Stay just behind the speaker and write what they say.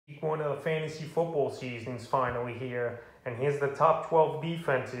week 1 of the fantasy football season's finally here. And here's the top 12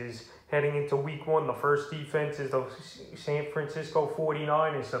 defenses heading into week 1. The first defense is the San Francisco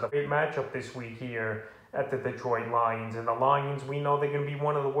 49ers. So the great matchup this week here at the Detroit Lions. And the Lions, we know they're going to be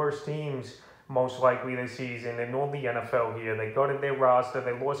one of the worst teams most likely this season in all the NFL here. They gutted their roster.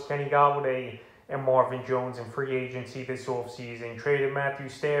 They lost Kenny Golladay and Marvin Jones in free agency this offseason. Traded Matthew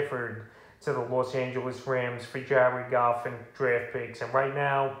Stafford to the Los Angeles Rams for Jared Goff and draft picks. And right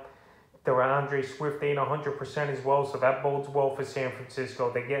now, DeAndre Swift ain't 100% as well, so that bodes well for San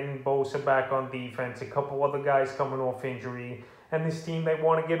Francisco. They're getting Bosa back on defense, a couple other guys coming off injury. And this team, they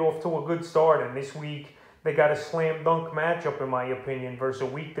want to get off to a good start. And this week, they got a slam dunk matchup, in my opinion, versus a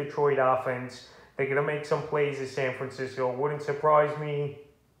weak Detroit offense. They're going to make some plays at San Francisco. Wouldn't surprise me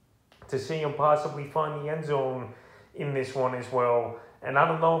to see them possibly find the end zone in this one as well. And I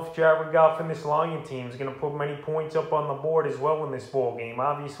don't know if Jared Goff and this Lion team is going to put many points up on the board as well in this ball game.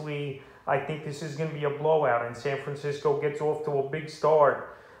 Obviously, I think this is going to be a blowout, and San Francisco gets off to a big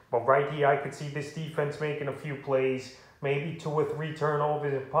start. But right here, I could see this defense making a few plays, maybe 2 or 3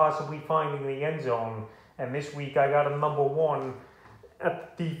 turnovers, and possibly finding the end zone. And this week, I got a number 1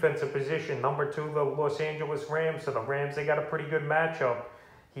 at the defensive position. Number 2, the Los Angeles Rams. So the Rams, they got a pretty good matchup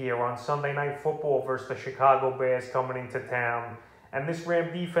here on Sunday Night Football versus the Chicago Bears coming into town. And this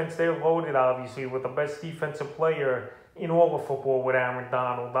Ram defense, they're loaded, obviously, with the best defensive player in all of football with Aaron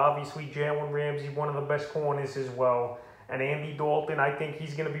Donald. Obviously, Jalen Ramsey, one of the best corners as well. And Andy Dalton, I think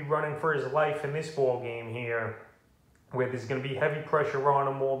he's going to be running for his life in this ball game here, where there's going to be heavy pressure on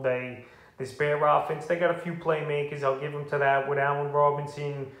him all day. This Bear offense, they got a few playmakers. I'll give them to that with Allen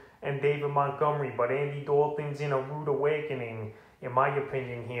Robinson and David Montgomery. But Andy Dalton's in a rude awakening, in my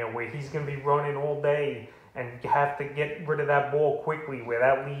opinion, here, where he's going to be running all day and have to get rid of that ball quickly, where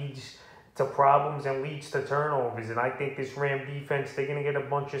that leads to problems and leads to turnovers. And I think this Ram defense, they're going to get a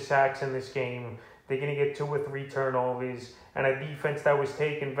bunch of sacks in this game. They're going to get 2 or 3 turnovers. And a defense that was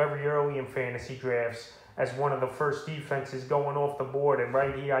taken very early in fantasy drafts as one of the first defenses going off the board. And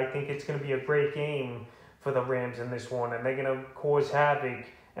right here, I think it's going to be a great game for the Rams in this one. And they're going to cause havoc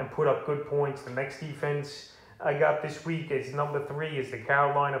and put up good points. The next defense I got this week is number 3 is the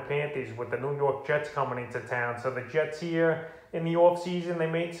Carolina Panthers with the New York Jets coming into town. So the Jets here in the offseason, they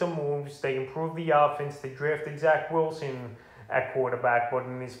made some moves. They improved the offense. They drafted Zach Wilson at quarterback. But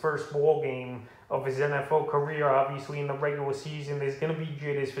in his first ball game of his NFL career, obviously in the regular season, there's going to be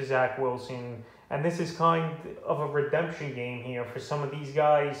jitters for Zach Wilson. And this is kind of a redemption game here for some of these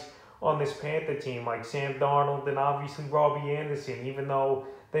guys on this Panther team, like Sam Darnold and obviously Robbie Anderson. Even though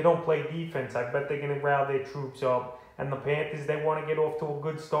they don't play defense, I bet they're going to rile their troops up. And the Panthers, they want to get off to a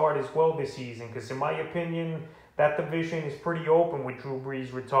good start as well this season. Because in my opinion, that division is pretty open with Drew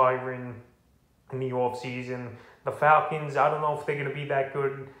Brees retiring in the offseason. The Falcons, I don't know if they're going to be that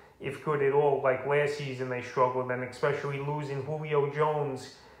good, if good at all. Like last season, they struggled, and especially losing Julio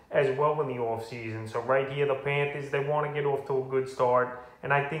Jones as well in the offseason. So right here, the Panthers, they want to get off to a good start.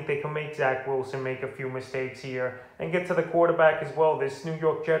 And I think they can make Zach Wilson make a few mistakes here and get to the quarterback as well. This New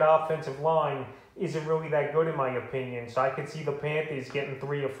York Jet offensive line isn't really that good in my opinion. So I could see the Panthers getting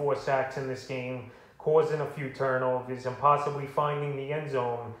 3 or 4 sacks in this game, causing a few turnovers, and possibly finding the end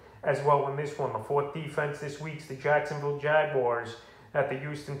zone as well in this one. The 4th defense this week's the Jacksonville Jaguars at the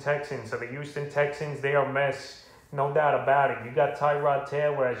Houston Texans. So the Houston Texans, they are a mess. No doubt about it. You got Tyrod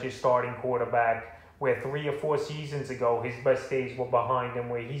Taylor as your starting quarterback, where 3 or 4 seasons ago, his best days were behind him,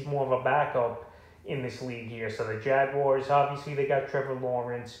 where he's more of a backup in this league here. So the Jaguars, obviously they got Trevor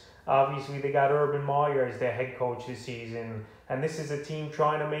Lawrence. Obviously they got Urban Meyer as their head coach this season. And this is a team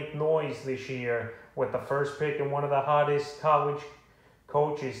trying to make noise this year with the first pick and one of the hottest college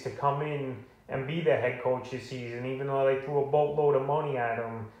coaches to come in and be their head coach this season, even though they threw a boatload of money at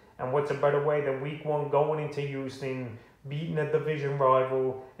him. And what's a better way than week 1 going into Houston, beating a division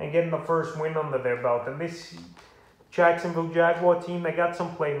rival, and getting the first win under their belt. And this Jacksonville Jaguar team, they got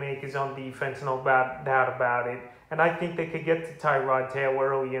some playmakers on defense, no doubt about it. And I think they could get to Tyrod Taylor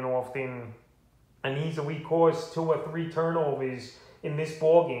early and often and easily cause 2 or 3 turnovers in this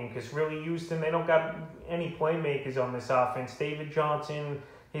ball game. Because really, Houston, they don't got any playmakers on this offense. David Johnson,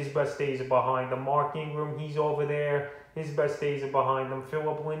 his best days are behind him. Mark Ingram, he's over there. His best days are behind him.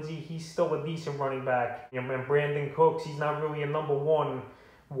 Phillip Lindsay, he's still a decent running back. And Brandon Cooks, he's not really a number 1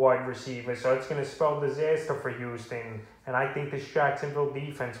 wide receiver. So it's going to spell disaster for Houston. And I think this Jacksonville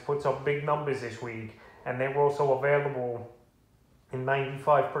defense puts up big numbers this week. And they're also available in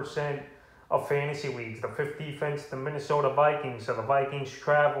 95% of fantasy leagues. The 5th defense, the Minnesota Vikings. So the Vikings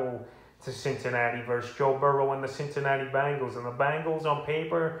travel to Cincinnati versus Joe Burrow and the Cincinnati Bengals. And the Bengals on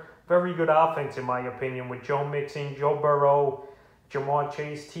paper, very good offense in my opinion, with Joe Mixon, Joe Burrow, Jamar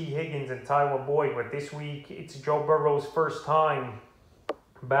Chase, T. Higgins, and Tyler Boyd. But this week, it's Joe Burrow's first time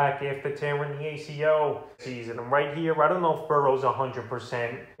back after tearing the ACL season. And right here, I don't know if Burrow's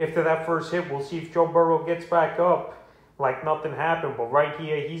 100%. After that first hit, we'll see if Joe Burrow gets back up like nothing happened. But right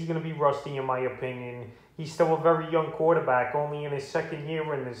here, he's going to be rusty in my opinion. He's still a very young quarterback, only in his second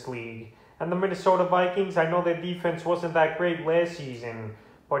year in this league. And the Minnesota Vikings, I know their defense wasn't that great last season,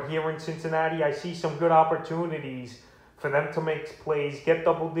 but here in Cincinnati, I see some good opportunities for them to make plays, get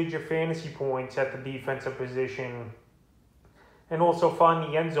double-digit fantasy points at the defensive position, and also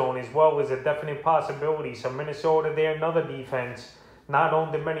find the end zone as well is a definite possibility. So Minnesota, they're another defense not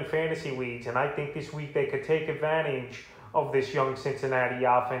owned in many fantasy leagues, and I think this week they could take advantage of this young Cincinnati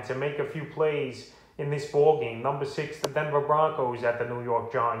offense and make a few plays in this ball game. Number 6, the Denver Broncos at the New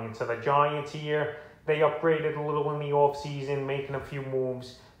York Giants. So the Giants here, they upgraded a little in the offseason, making a few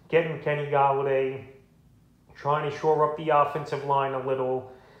moves, getting Kenny Golladay, trying to shore up the offensive line a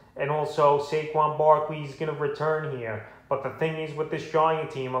little, and also Saquon Barkley is going to return here. But the thing is with this Giant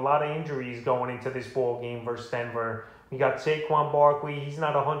team, a lot of injuries going into this ball game versus Denver. We got Saquon Barkley, he's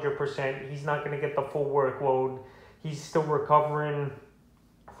not 100%, he's not going to get the full workload. He's still recovering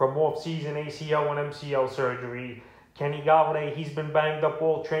from off-season ACL and MCL surgery. Kenny Golladay, he's been banged up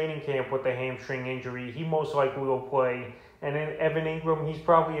all training camp with a hamstring injury. He most likely will play. And then Evan Ingram, he's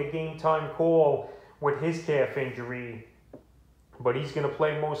probably a game-time call with his calf injury. But he's going to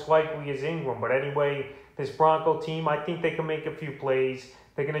play most likely as Ingram. But anyway, this Bronco team, I think they can make a few plays.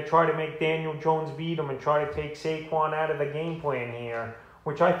 They're going to try to make Daniel Jones beat them and try to take Saquon out of the game plan here,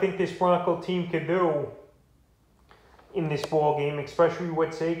 which I think this Bronco team could do in this ball game, especially with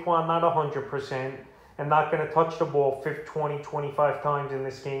Saquon not 100% and not going to touch the ball 20, 25 times in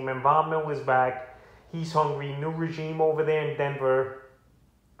this game. And Von Miller's back. He's hungry. New regime over there in Denver.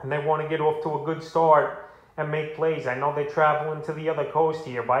 And they want to get off to a good start and make plays. I know they're traveling to the other coast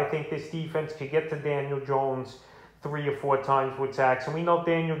here, but I think this defense could get to Daniel Jones 3 or 4 times with sacks. And we know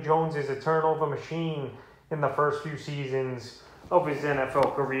Daniel Jones is a turnover machine in the first few seasons of his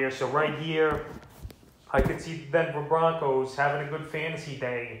NFL career. So right here, I could see the Denver Broncos having a good fantasy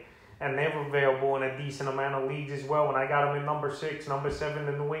day, and they're available in a decent amount of leagues as well. And I got them in number 6, number 7,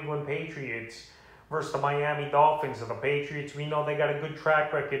 the New England Patriots versus the Miami Dolphins. So the Patriots, we know they got a good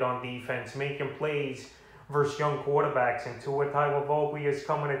track record on defense, making plays versus young quarterbacks. And Tua Tagovailoa is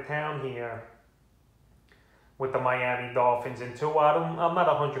coming to town here with the Miami Dolphins. And Tua, I'm not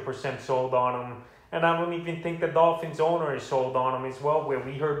 100% sold on him. And I don't even think the Dolphins owner is sold on him as well, where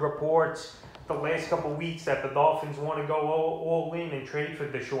we heard reports the last couple of weeks that the Dolphins want to go all in and trade for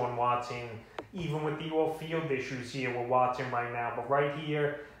Deshaun Watson, even with the off-field issues here with Watson right now. But right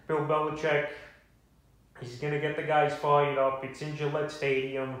here, Bill Belichick, he's going to get the guys fired up. It's in Gillette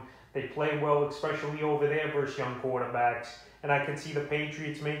Stadium. They play well, especially over there versus young quarterbacks. And I can see the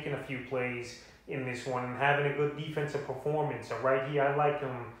Patriots making a few plays in this one and having a good defensive performance. So right here, I like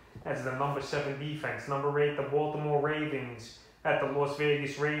them as the number 7 defense. Number 8, the Baltimore Ravens at the Las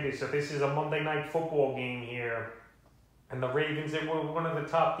Vegas Raiders. So this is a Monday Night Football game here. And the Ravens, they were one of the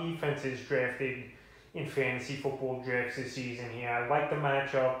top defenses drafted in fantasy football drafts this season here. I like the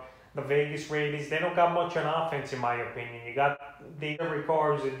matchup. The Vegas Raiders, they don't got much on offense in my opinion. You got Derek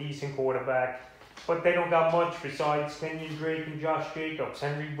Carr, who's a decent quarterback, but they don't got much besides Kenyon Drake and Josh Jacobs.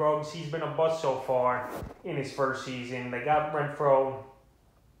 Henry Ruggs, he's been a bust so far in his first season. They got Renfro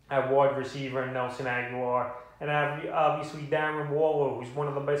at wide receiver and Nelson Aguilar. And obviously Darren Waller, who's one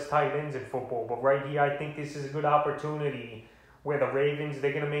of the best tight ends in football. But right here, I think this is a good opportunity where the Ravens,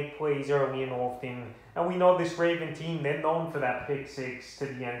 they're going to make plays early and often. And we know this Raven team, they're known for that pick 6 to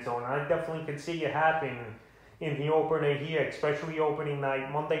the end zone. And I definitely could see it happen in the opener here, especially opening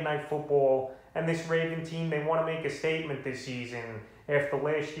night, Monday Night Football. And this Raven team, they want to make a statement this season. After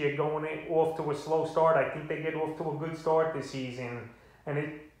last year going off to a slow start, I think they get off to a good start this season.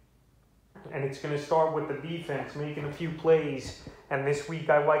 And it's going to start with the defense making a few plays. And this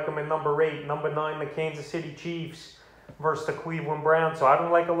week I like them at number 8. Number 9, the Kansas City Chiefs versus the Cleveland Browns. So I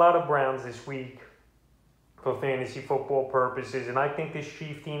don't like a lot of Browns this week for fantasy football purposes. And I think this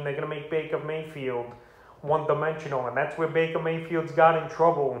Chief team, they're going to make Baker Mayfield one-dimensional. And that's where Baker Mayfield's got in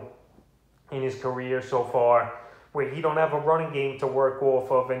trouble in his career so far, where he don't have a running game to work off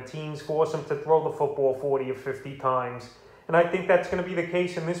of. And teams force him to throw the football 40 or 50 times. And I think that's going to be the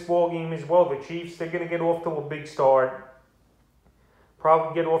case in this ball game as well. The Chiefs, they're going to get off to a big start.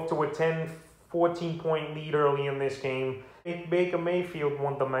 Probably get off to a 10, 14-point lead early in this game. Make Baker Mayfield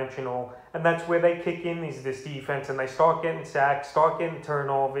one-dimensional. And that's where they kick in this defense. And they start getting sacks, start getting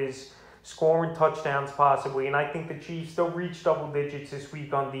turnovers, scoring touchdowns possibly. And I think the Chiefs, they'll reach double digits this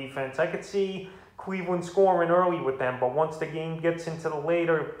week on defense. I could see Cleveland scoring early with them, but once the game gets into the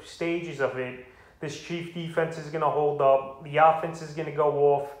later stages of it, this Chief defense is going to hold up. The offense is going to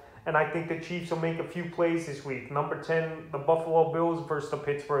go off, and I think the Chiefs will make a few plays this week. Number 10, the Buffalo Bills versus the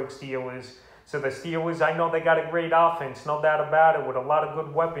Pittsburgh Steelers. So the Steelers, I know they got a great offense, no doubt about it, with a lot of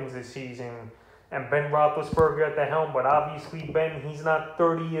good weapons this season. And Ben Roethlisberger at the helm, but obviously Ben, he's not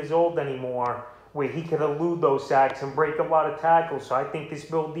 30 years old anymore, where he could elude those sacks and break a lot of tackles. So I think this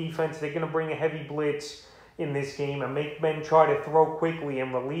Bill defense, they're going to bring a heavy blitz in this game and make Ben try to throw quickly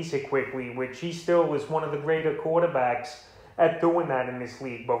and release it quickly, which he still is one of the greater quarterbacks at doing that in this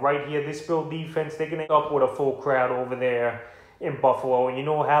league. But right here, this Bill defense, they're going to up with a full crowd over there in Buffalo. And you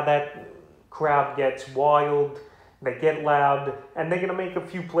know how that crowd gets wild. They get loud, and they're going to make a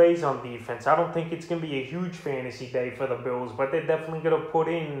few plays on defense. I don't think it's going to be a huge fantasy day for the Bills, but they're definitely going to put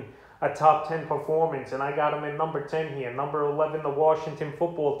in a top 10 performance, and I got them at number 10 here. Number 11, the Washington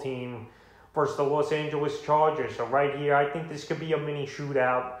football team versus the Los Angeles Chargers. So right here, I think this could be a mini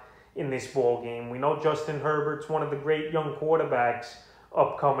shootout in this ball game. We know Justin Herbert's one of the great young quarterbacks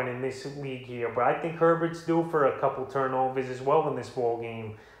upcoming in this league here, but I think Herbert's due for a couple turnovers as well in this ball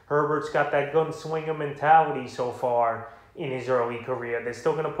game. Herbert's got that gunslinger mentality so far in his early career. They're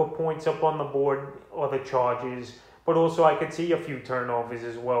still going to put points up on the board, or the Chargers, but also I could see a few turnovers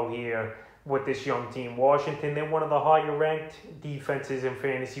as well here with this young team. Washington, they're one of the higher ranked defenses in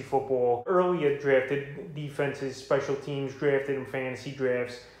fantasy football. Earlier drafted defenses, special teams drafted in fantasy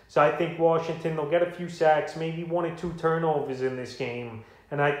drafts. So I think Washington, they'll get a few sacks, maybe 1 or 2 turnovers in this game.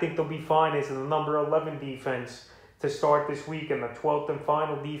 And I think they'll be fine as the number 11 defense to start this week. And the 12th and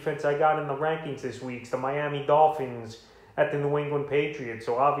final defense I got in the rankings this week is the Miami Dolphins at the New England Patriots.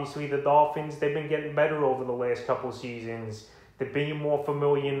 So obviously the Dolphins, they've been getting better over the last couple seasons. They're being more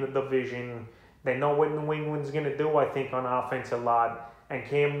familiar in the division. They know what New England's going to do, I think, on offense a lot. And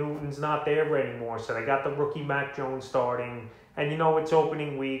Cam Newton's not there anymore. So they got the rookie Mac Jones starting. And you know, it's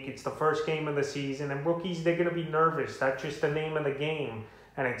opening week. It's the first game of the season. And rookies, they're going to be nervous. That's just the name of the game.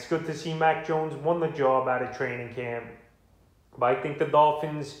 And it's good to see Mac Jones won the job out of training camp. But I think the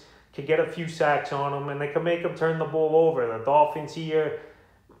Dolphins could get a few sacks on them, and they can make them turn the ball over. The Dolphins here,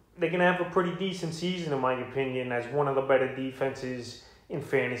 they're going to have a pretty decent season, in my opinion, as one of the better defenses in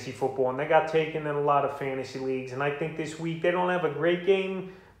fantasy football. And they got taken in a lot of fantasy leagues. And I think this week they don't have a great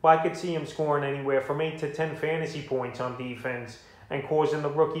game, but I could see them scoring anywhere from 8 to 10 fantasy points on defense and causing the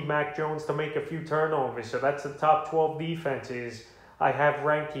rookie Mac Jones to make a few turnovers. So that's the top 12 defenses I have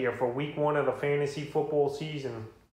ranked here for week 1 of the fantasy football season.